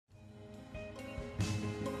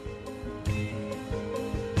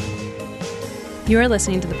You are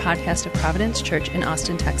listening to the podcast of Providence Church in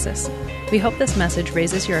Austin, Texas. We hope this message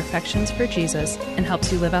raises your affections for Jesus and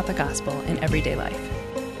helps you live out the gospel in everyday life.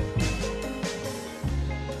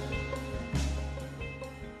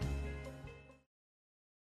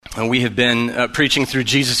 We have been preaching through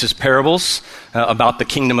Jesus' parables about the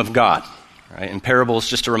kingdom of God. Right? And parables,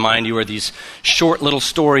 just to remind you, are these short little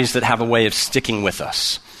stories that have a way of sticking with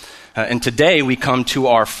us. And today we come to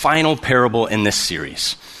our final parable in this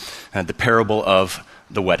series, the parable of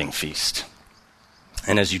the wedding feast.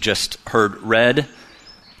 And as you just heard read,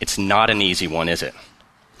 it's not an easy one, is it?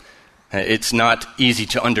 It's not easy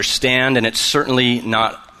to understand, and it's certainly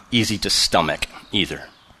not easy to stomach either.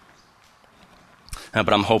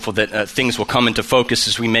 But I'm hopeful that things will come into focus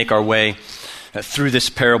as we make our way through this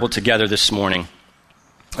parable together this morning.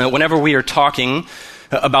 Whenever we are talking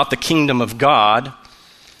about the kingdom of God,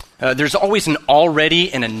 there's always an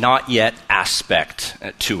already and a not yet aspect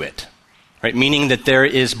to it, right? Meaning that there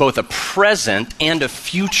is both a present and a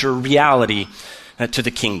future reality to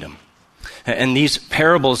the kingdom. And these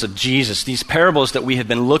parables of Jesus, these parables that we have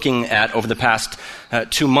been looking at over the past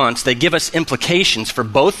 2 months, they give us implications for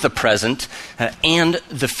both the present and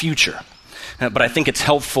the future. But I think it's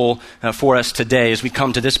helpful for us today as we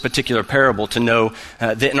come to this particular parable to know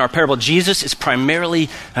that in our parable, Jesus is primarily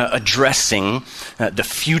addressing the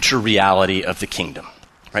future reality of the kingdom,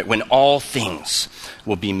 right? When all things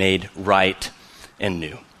will be made right and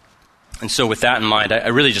new. And so with that in mind, I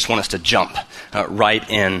really just want us to jump right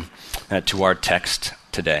in to our text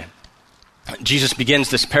today. Jesus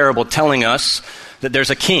begins this parable telling us that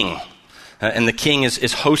there's a king, and the king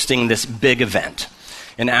is hosting this big event.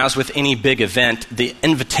 And as with any big event, the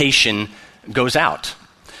invitation goes out.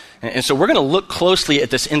 And so we're going to look closely at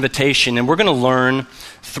this invitation, and we're going to learn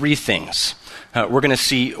 3 things. We're going to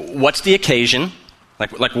see what's the occasion,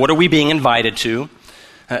 like what are we being invited to?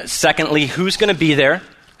 Secondly, who's going to be there?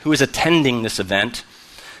 Who is attending this event?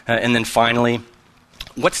 And then finally,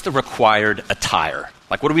 what's the required attire?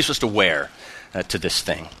 Like, what are we supposed to wear to this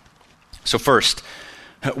thing? So first,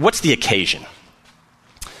 what's the occasion?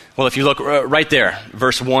 Well, if you look right there,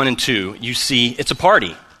 verse 1 and 2, you see it's a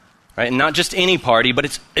party, right? And not just any party,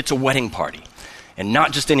 but it's a wedding party. And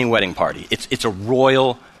not just any wedding party. It's a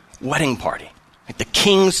royal wedding party. Like the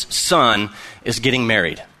king's son is getting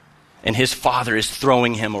married, and his father is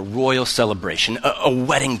throwing him a royal celebration, a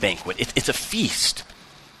wedding banquet. It's a feast.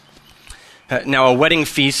 Now, a wedding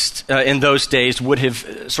feast in those days would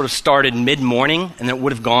have sort of started mid-morning, and it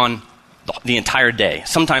would have gone the entire day,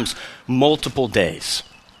 sometimes multiple days.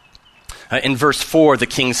 In verse 4, the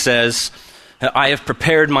king says, I have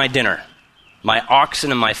prepared my dinner. My oxen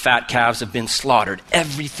and my fat calves have been slaughtered.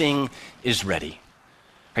 Everything is ready.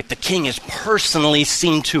 Right? The king has personally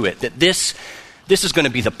seen to it that this is going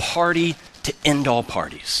to be the party to end all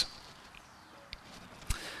parties.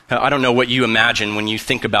 I don't know what you imagine when you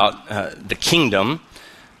think about the kingdom,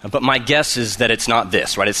 but my guess is that it's not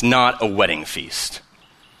this, right? It's not a wedding feast.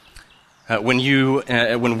 When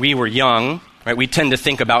we were young, right, we tend to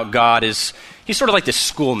think about God as he's sort of like this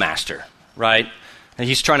schoolmaster, right? And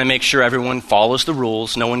he's trying to make sure everyone follows the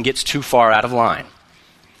rules, no one gets too far out of line.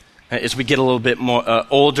 As we get a little bit more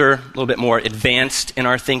older, a little bit more advanced in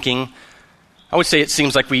our thinking, I would say it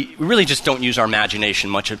seems like we really just don't use our imagination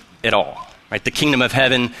much at all. Right? The kingdom of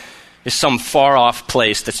heaven is some far-off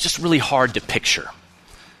place that's just really hard to picture.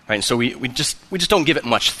 Right? And so we just don't give it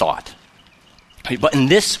much thought. Right? But in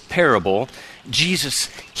this parable, Jesus,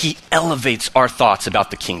 he elevates our thoughts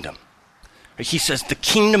about the kingdom. Right? He says the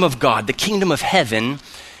kingdom of God, the kingdom of heaven,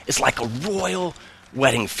 is like a royal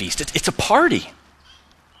wedding feast. It's a party.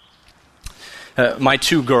 My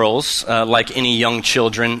 2 girls, like any young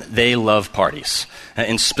children, they love parties.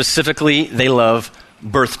 And specifically, they love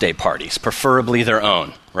birthday parties, preferably their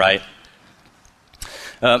own, right?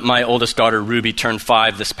 My oldest daughter, Ruby, turned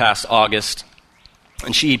 5 this past August,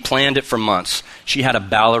 and she planned it for months. She had a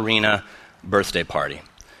ballerina birthday party.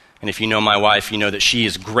 And if you know my wife, you know that she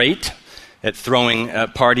is great at throwing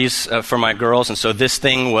parties for my girls, and so this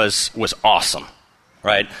thing was awesome,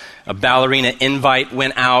 right? A ballerina invite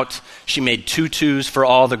went out. She made tutus for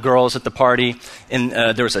all the girls at the party, and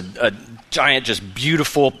there was a giant, just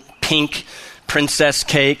beautiful pink princess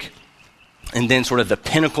cake, and then sort of the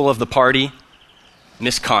pinnacle of the party,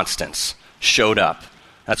 Miss Constance showed up.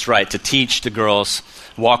 That's right, to teach the girls,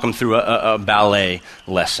 walk them through a ballet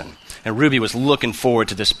lesson. And Ruby was looking forward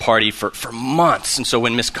to this party for months, and so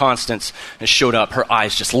when Miss Constance showed up, her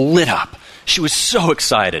eyes just lit up. She was so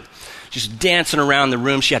excited. Just dancing around the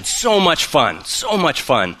room. She had so much fun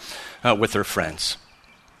with her friends.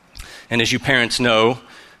 And as you parents know,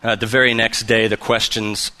 the very next day, the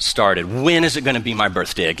questions started. When is it going to be my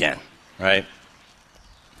birthday again, right?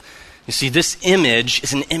 You see, this image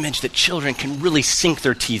is an image that children can really sink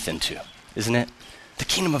their teeth into, isn't it? The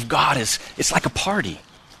kingdom of God it's like a party.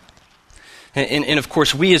 And of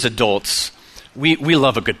course, we as adults, we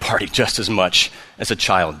love a good party just as much as a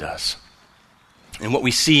child does. And what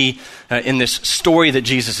we see in this story that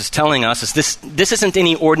Jesus is telling us is this isn't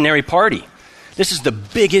any ordinary party. This is the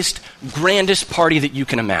biggest, grandest party that you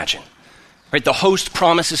can imagine. Right? The host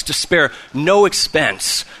promises to spare no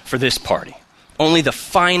expense for this party. Only the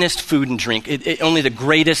finest food and drink, only the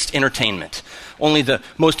greatest entertainment, only the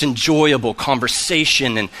most enjoyable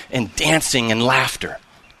conversation and dancing and laughter.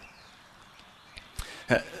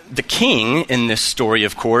 The king in this story,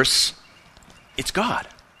 of course, it's God.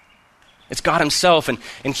 It's God himself, and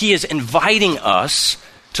he is inviting us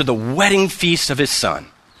to the wedding feast of his son.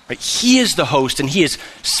 Right? He is the host, and he is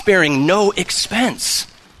sparing no expense.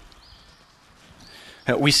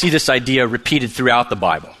 We see this idea repeated throughout the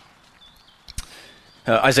Bible.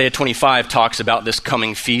 Isaiah 25 talks about this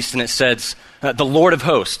coming feast, and it says, the Lord of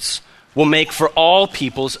hosts will make for all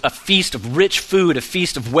peoples a feast of rich food, a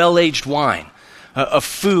feast of well-aged wine, of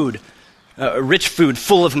food, rich food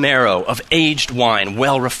full of marrow, of aged wine,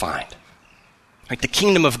 well-refined. Like the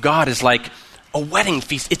kingdom of God is like a wedding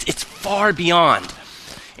feast. It's far beyond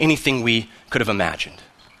anything we could have imagined.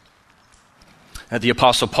 The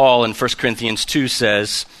Apostle Paul in 1 Corinthians 2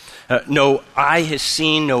 says, no eye has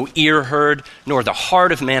seen, no ear heard, nor the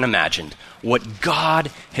heart of man imagined what God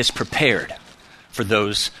has prepared for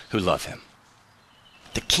those who love him.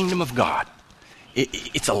 The kingdom of God,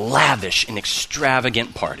 it's a lavish and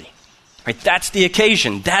extravagant party. Right? That's the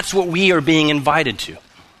occasion. That's what we are being invited to.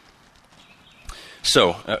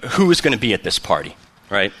 So, who is going to be at this party?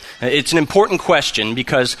 Right? It's an important question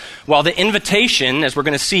because while the invitation, as we're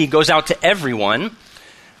going to see, goes out to everyone,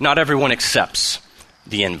 not everyone accepts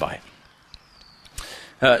the invite.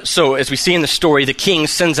 So as we see in the story, the king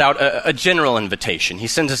sends out a general invitation. He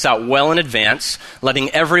sends us out well in advance, letting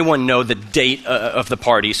everyone know the date of the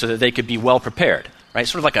party so that they could be well prepared. Right?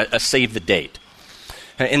 Sort of like a save the date.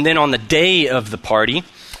 And then on the day of the party,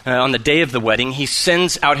 on the day of the wedding, he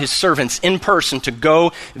sends out his servants in person to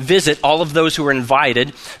go visit all of those who were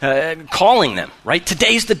invited, calling them, right?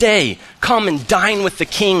 Today's the day. Come and dine with the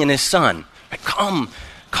king and his son. Right?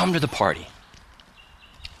 Come to the party.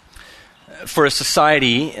 For a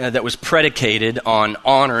society that was predicated on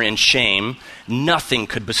honor and shame, nothing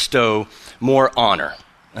could bestow more honor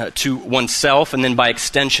to oneself and then by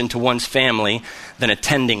extension to one's family than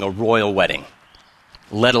attending a royal wedding,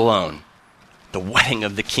 let alone the wedding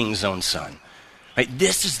of the king's own son. Right?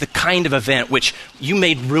 This is the kind of event which you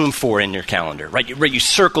made room for in your calendar. Right? You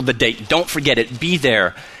circled the date. Don't forget it. Be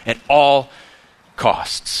there at all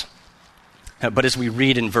costs. But as we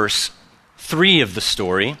read in verse 3 of the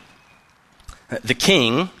story, the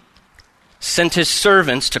king sent his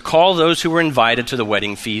servants to call those who were invited to the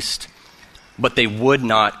wedding feast, but they would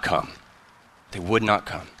not come. They would not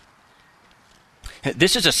come.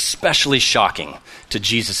 This is especially shocking to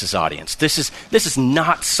Jesus' audience. This is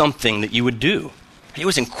not something that you would do. It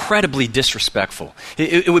was incredibly disrespectful.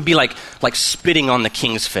 It would be like spitting on the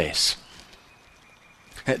king's face.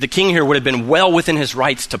 The king here would have been well within his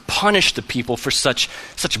rights to punish the people for such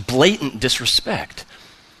blatant disrespect.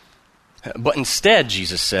 But instead,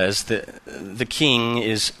 Jesus says, that the king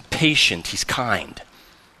is patient, he's kind.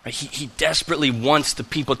 Right? He desperately wants the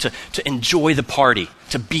people to enjoy the party,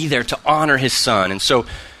 to be there, to honor his son. And so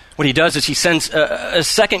what he does is he sends a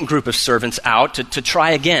second group of servants out to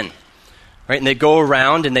try again. Right? And they go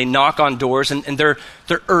around and they knock on doors and they're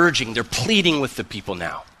urging, they're pleading with the people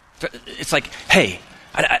now. It's like, hey,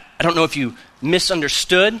 I don't know if you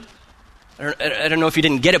misunderstood. I don't know if you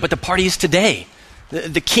didn't get it, but the party is today.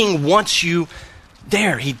 The king wants you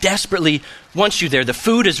there. He desperately wants you there. The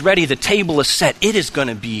food is ready. The table is set. It is going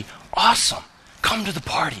to be awesome. Come to the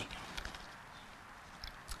party.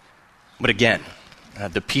 But again,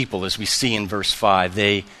 the people, as we see in verse 5,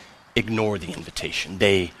 they ignore the invitation.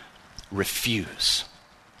 They refuse.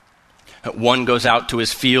 One goes out to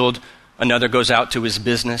his field. Another goes out to his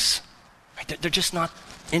business. They're just not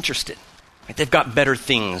interested. They've got better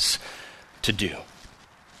things to do.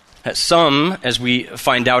 Some, as we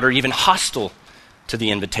find out, are even hostile to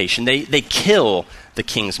the invitation. They kill the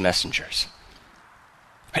king's messengers.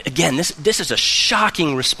 Right? Again, this is a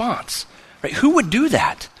shocking response. Right? Who would do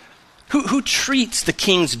that? Who treats the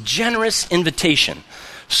king's generous invitation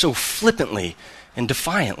so flippantly and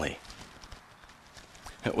defiantly?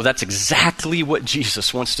 Well, that's exactly what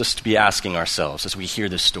Jesus wants us to be asking ourselves as we hear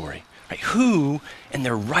this story. Right? Who in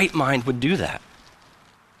their right mind would do that?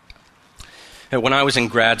 When I was in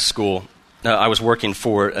grad school, I was working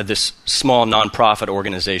for this small nonprofit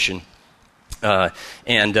organization.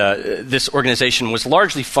 This organization was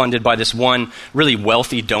largely funded by this one really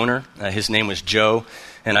wealthy donor. His name was Joe,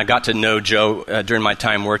 and I got to know Joe during my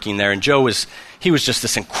time working there. And Joe was just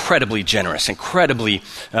this incredibly generous, incredibly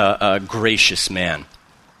gracious man.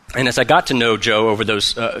 And as I got to know Joe over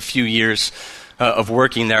those few years of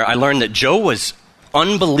working there, I learned that Joe was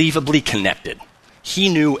unbelievably connected. He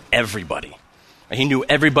knew everybody. He knew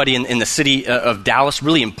everybody in the city of Dallas,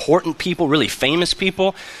 really important people, really famous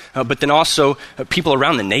people, but then also people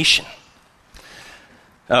around the nation.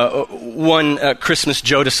 One Christmas,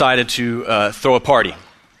 Joe decided to throw a party,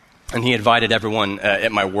 and he invited everyone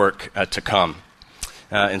at my work to come.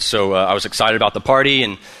 And so I was excited about the party,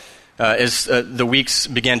 and as the weeks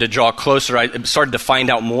began to draw closer, I started to find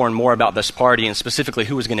out more and more about this party, and specifically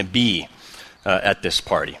who was going to be at this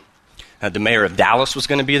party. The mayor of Dallas was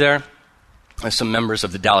going to be there. Some members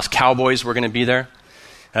of the Dallas Cowboys were going to be there.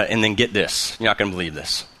 And then get this. You're not going to believe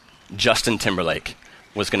this. Justin Timberlake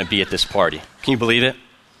was going to be at this party. Can you believe it?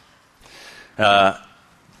 I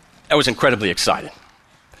was incredibly excited.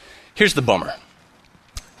 Here's the bummer.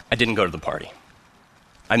 I didn't go to the party.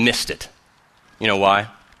 I missed it. You know why?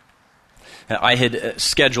 I had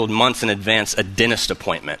scheduled months in advance a dentist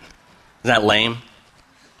appointment. Isn't that lame?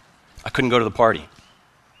 I couldn't go to the party.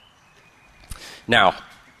 Now,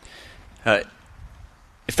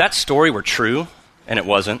 if that story were true, and it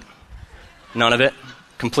wasn't, none of it,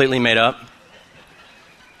 completely made up,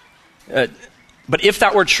 but if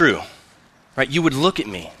that were true, right, you would look at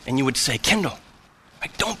me and you would say, Kendall,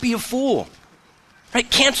 right, don't be a fool, right,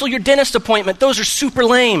 cancel your dentist appointment, those are super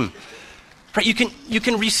lame, right, you can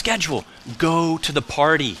reschedule, go to the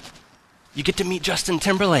party, you get to meet Justin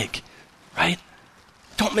Timberlake, right,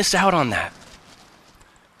 don't miss out on that.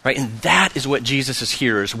 Right, and that is what Jesus'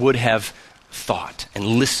 hearers would have thought and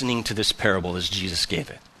listening to this parable as Jesus gave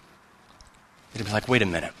it. They'd be like, wait a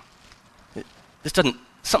minute.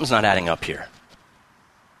 Something's not adding up here.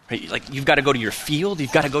 Right, like, you've got to go to your field?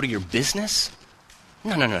 You've got to go to your business?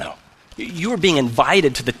 No. You are being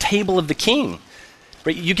invited to the table of the king.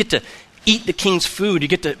 Right, you get to eat the king's food. You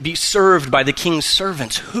get to be served by the king's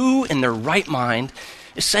servants. Who in their right mind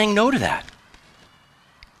is saying no to that?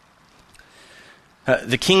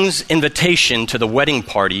 The king's invitation to the wedding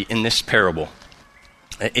party in this parable,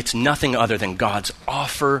 it's nothing other than God's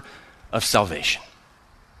offer of salvation.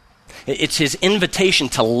 It's his invitation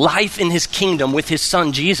to life in his kingdom with his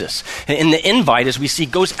son Jesus. And the invite, as we see,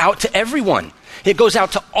 goes out to everyone. It goes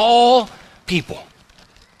out to all people.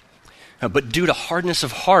 But due to hardness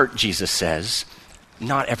of heart, Jesus says,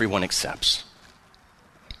 not everyone accepts.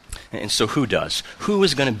 And so who does? Who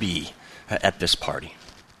is going to be at this party?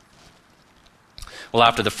 Well,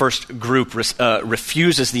 after the first group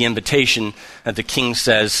refuses the invitation, the king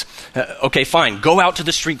says, okay, fine, go out to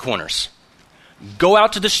the street corners. Go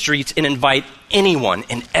out to the streets and invite anyone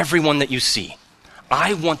and everyone that you see.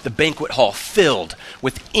 I want the banquet hall filled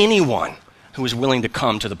with anyone who is willing to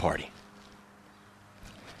come to the party.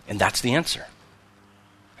 And that's the answer.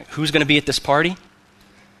 Who's going to be at this party?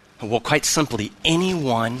 Well, quite simply,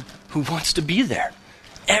 anyone who wants to be there.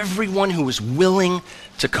 Everyone who is willing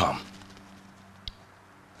to come.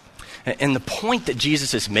 And the point that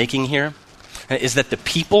Jesus is making here is that the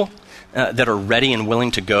people that are ready and willing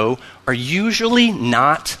to go are usually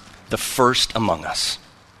not the first among us.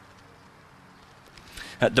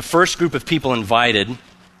 The first group of people invited,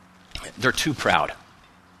 they're too proud.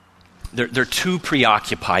 They're too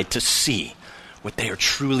preoccupied to see what they are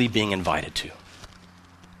truly being invited to.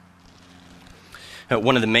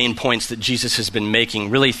 One of the main points that Jesus has been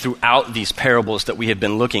making really throughout these parables that we have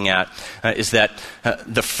been looking at is that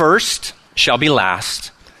the first shall be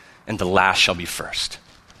last and the last shall be first.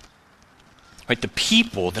 Right? The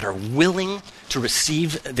people that are willing to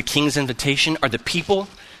receive the king's invitation are the people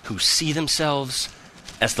who see themselves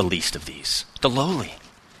as the least of these, the lowly,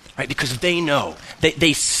 right? Because they know,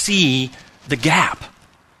 they see the gap.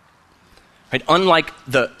 Right? Unlike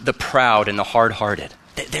the proud and the hard-hearted,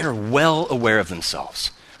 they're well aware of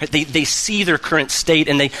themselves. Right? They see their current state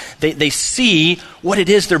and they see what it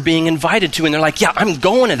is they're being invited to, and they're like, yeah, I'm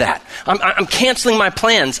going to that. I'm canceling my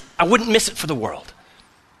plans. I wouldn't miss it for the world.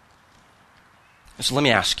 So let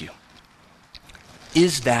me ask you,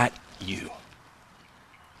 is that you?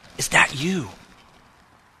 Is that you?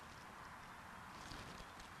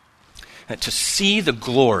 To see the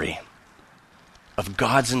glory of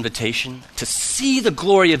God's invitation, to see the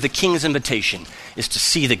glory of the king's invitation, is to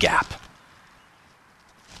see the gap.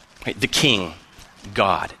 Right? The king,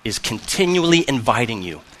 God, is continually inviting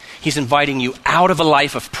you. He's inviting you out of a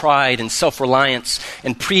life of pride and self-reliance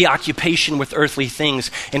and preoccupation with earthly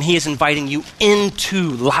things, and he is inviting you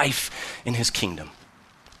into life in his kingdom.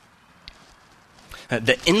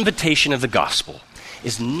 The invitation of the gospel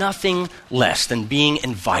is nothing less than being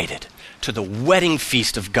invited to the wedding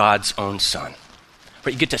feast of God's own Son.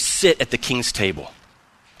 Right? You get to sit at the king's table.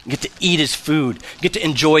 You get to eat his food. You get to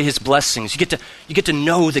enjoy his blessings. You get to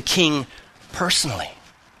know the king personally.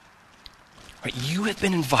 Right? You have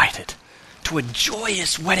been invited to a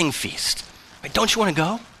joyous wedding feast. Right? Don't you want to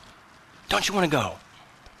go? Don't you want to go?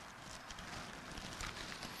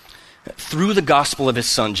 Through the gospel of his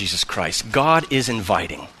Son, Jesus Christ, God is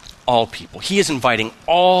inviting all people. He is inviting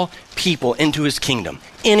all people into his kingdom.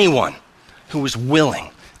 Anyone who is willing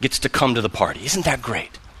gets to come to the party. Isn't that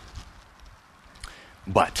great?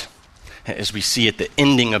 But, as we see at the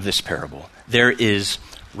ending of this parable, there is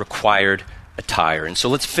required attire. And so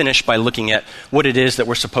let's finish by looking at what it is that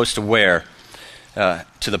we're supposed to wear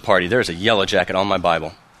to the party. There's a yellow jacket on my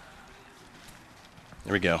Bible.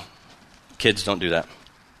 There we go. Kids, don't do that.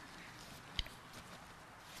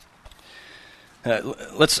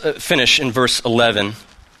 Let's finish in verse 11,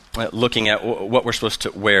 looking at what we're supposed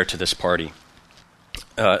to wear to this party.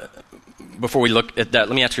 Before we look at that,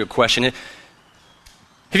 let me ask you a question. Have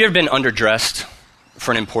you ever been underdressed for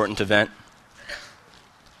an important event?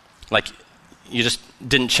 Like, you just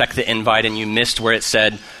didn't check the invite and you missed where it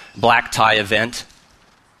said black tie event,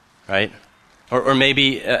 right? Or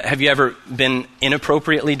maybe, have you ever been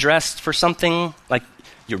inappropriately dressed for something? Like,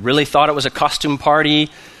 you really thought it was a costume party,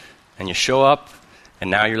 and you show up, and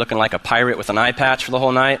now you're looking like a pirate with an eye patch for the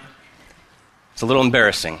whole night? It's a little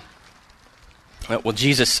embarrassing. Well,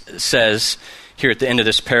 Jesus says here at the end of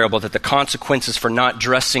this parable that the consequences for not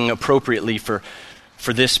dressing appropriately for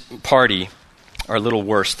this party are a little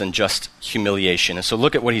worse than just humiliation. And so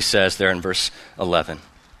look at what he says there in verse 11.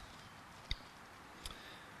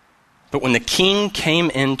 But when the king came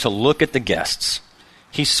in to look at the guests,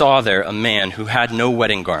 he saw there a man who had no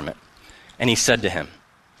wedding garment. And he said to him,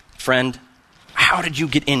 "Friend, how did you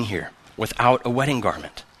get in here without a wedding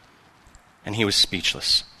garment?" And he was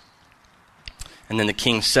speechless. And then the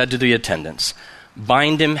king said to the attendants,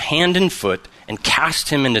 "Bind him hand and foot and cast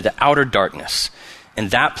him into the outer darkness. In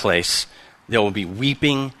that place there will be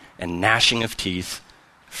weeping and gnashing of teeth,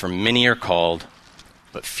 for many are called,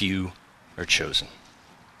 but few are chosen."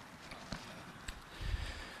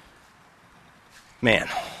 Man,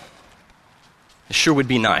 it sure would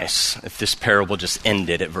be nice if this parable just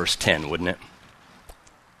ended at verse 10, wouldn't it?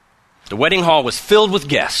 The wedding hall was filled with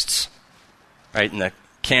guests, right? And the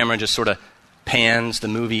camera just sort of pans, the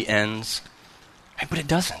movie ends. Right? But it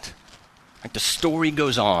doesn't. Like, the story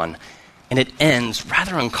goes on, and it ends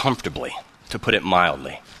rather uncomfortably, to put it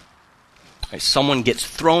mildly. Right? Someone gets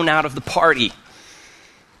thrown out of the party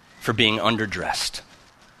for being underdressed.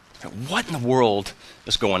 Right? What in the world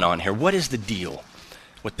is going on here? What is the deal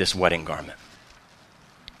with this wedding garment?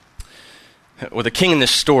 Well, the king in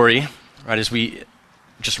this story, right, as we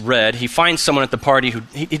just read, he finds someone at the party who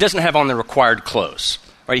he doesn't have on the required clothes.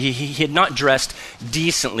 Right? He had not dressed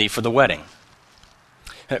decently for the wedding.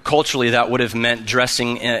 Culturally, that would have meant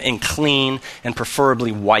dressing in clean and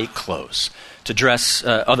preferably white clothes. To dress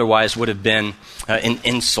otherwise would have been an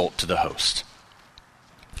insult to the host.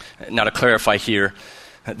 Now, to clarify here,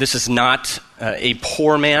 this is not a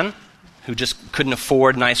poor man who just couldn't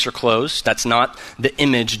afford nicer clothes. That's not the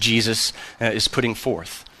image Jesus is putting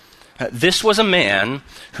forth. This was a man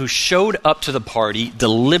who showed up to the party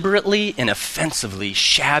deliberately and offensively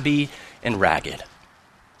shabby and ragged.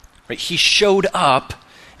 Right? He showed up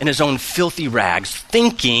in his own filthy rags,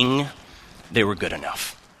 thinking they were good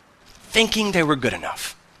enough. Thinking they were good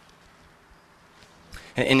enough.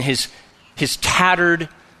 And his tattered,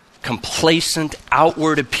 complacent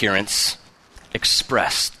outward appearance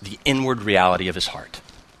expressed the inward reality of his heart.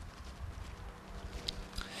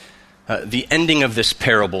 The ending of this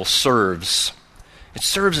parable serves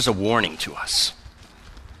as a warning to us.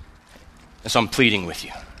 And so I'm pleading with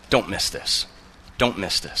you, don't miss this. Don't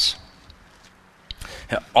miss this.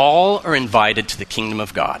 All are invited to the kingdom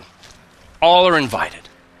of God. All are invited.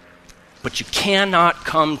 But you cannot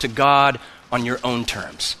come to God on your own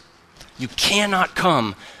terms. You cannot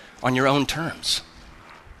come on your own terms.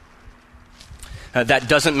 That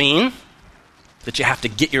doesn't mean that you have to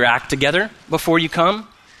get your act together before you come.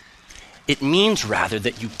 It means rather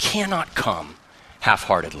that you cannot come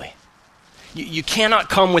half-heartedly. You cannot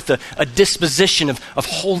come with a disposition of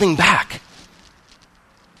holding back.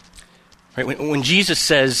 Right? When Jesus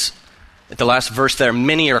says at the last verse there,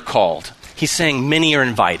 many are called, he's saying many are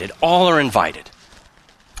invited. All are invited.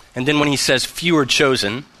 And then when he says few are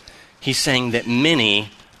chosen, he's saying that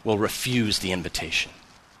many will refuse the invitation.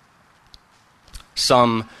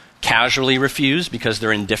 Some casually refuse because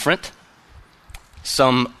they're indifferent.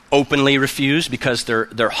 Some openly refuse because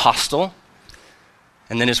they're hostile.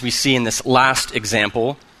 And then as we see in this last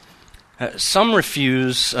example, some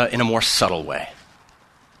refuse in a more subtle way.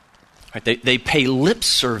 Right? They pay lip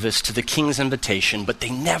service to the king's invitation, but they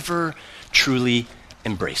never truly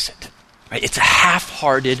embrace it. Right? It's a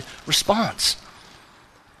half-hearted response.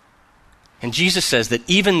 And Jesus says that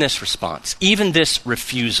even this response, even this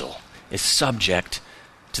refusal, is subject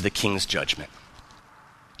to the king's judgment.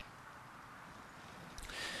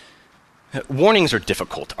 Warnings are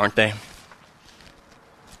difficult, aren't they?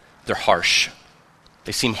 They're harsh.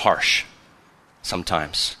 They seem harsh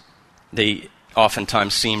sometimes. They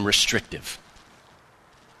oftentimes seem restrictive.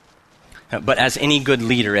 But as any good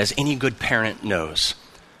leader, as any good parent knows,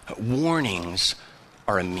 warnings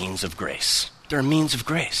are a means of grace. They're a means of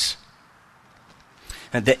grace.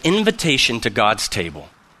 The invitation to God's table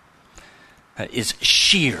is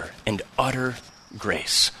sheer and utter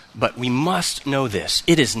grace. But we must know this.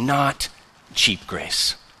 It is not cheap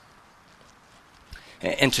grace.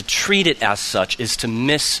 And to treat it as such is to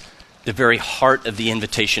miss the very heart of the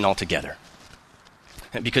invitation altogether.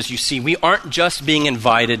 Because you see, we aren't just being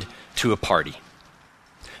invited to a party.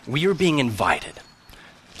 We are being invited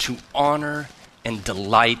to honor and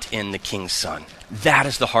delight in the King's Son. That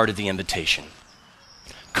is the heart of the invitation.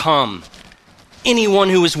 Come, anyone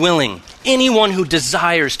who is willing, anyone who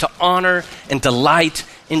desires to honor and delight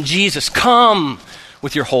in Jesus, come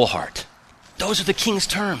with your whole heart. Those are the King's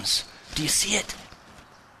terms. Do you see it?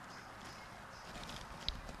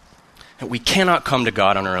 We cannot come to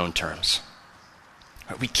God on our own terms.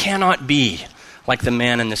 We cannot be like the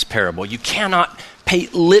man in this parable. You cannot pay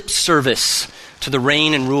lip service to the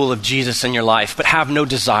reign and rule of Jesus in your life, but have no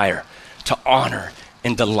desire to honor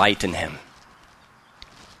and delight in him.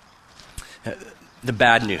 The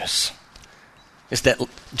bad news is that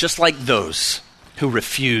just like those who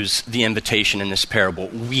refuse the invitation in this parable,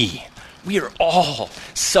 we are all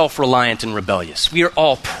self-reliant and rebellious. We are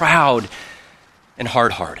all proud and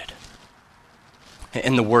hard-hearted.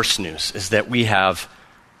 And the worst news is that we have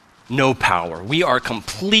no power. We are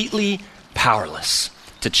completely powerless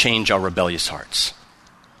to change our rebellious hearts.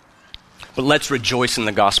 But let's rejoice in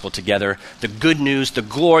the gospel together. The good news, the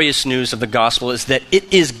glorious news of the gospel is that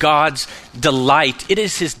it is God's delight. It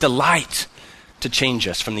is his delight to change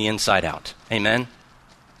us from the inside out. Amen?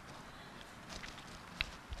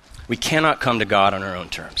 We cannot come to God on our own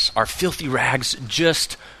terms. Our filthy rags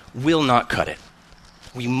just will not cut it.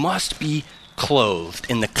 We must be clothed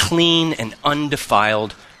in the clean and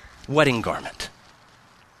undefiled wedding garment.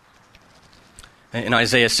 In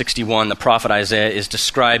Isaiah 61, the prophet Isaiah is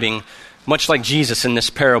describing, much like Jesus in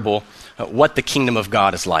this parable, what the kingdom of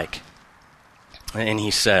God is like. And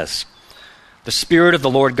he says, "The Spirit of the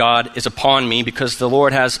Lord God is upon me because the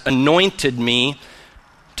Lord has anointed me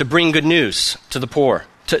to bring good news to the poor,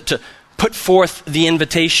 to put forth the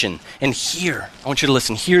invitation." And here, I want you to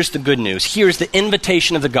listen, here's the good news. Here's the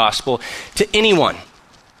invitation of the gospel to anyone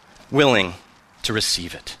willing to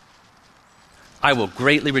receive it. "I will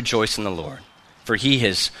greatly rejoice in the Lord, for he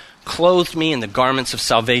has clothed me in the garments of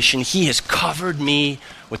salvation. He has covered me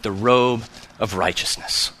with the robe of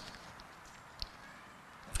righteousness."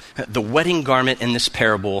 The wedding garment in this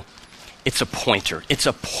parable, it's a pointer. It's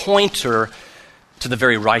a pointer to the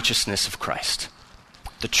very righteousness of Christ.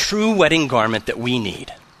 The true wedding garment that we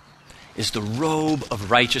need is the robe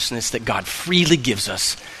of righteousness that God freely gives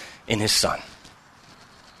us in his Son.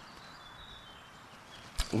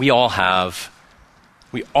 We all have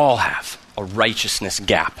a righteousness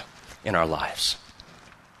gap in our lives.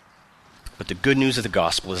 But the good news of the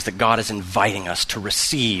gospel is that God is inviting us to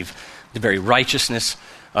receive the very righteousness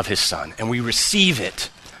of his Son. And we receive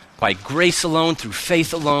it by grace alone, through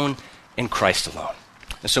faith alone, in Christ alone.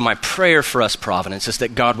 And so my prayer for us, Providence, is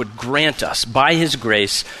that God would grant us, by his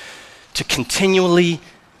grace, to continually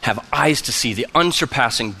have eyes to see the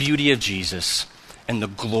unsurpassing beauty of Jesus and the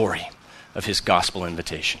glory of his gospel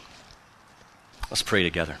invitation. Let's pray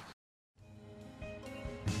together.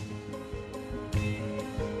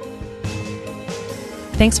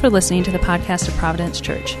 Thanks for listening to the podcast of Providence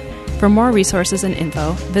Church. For more resources and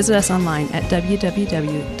info, visit us online at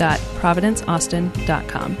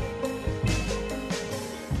www.providenceaustin.com.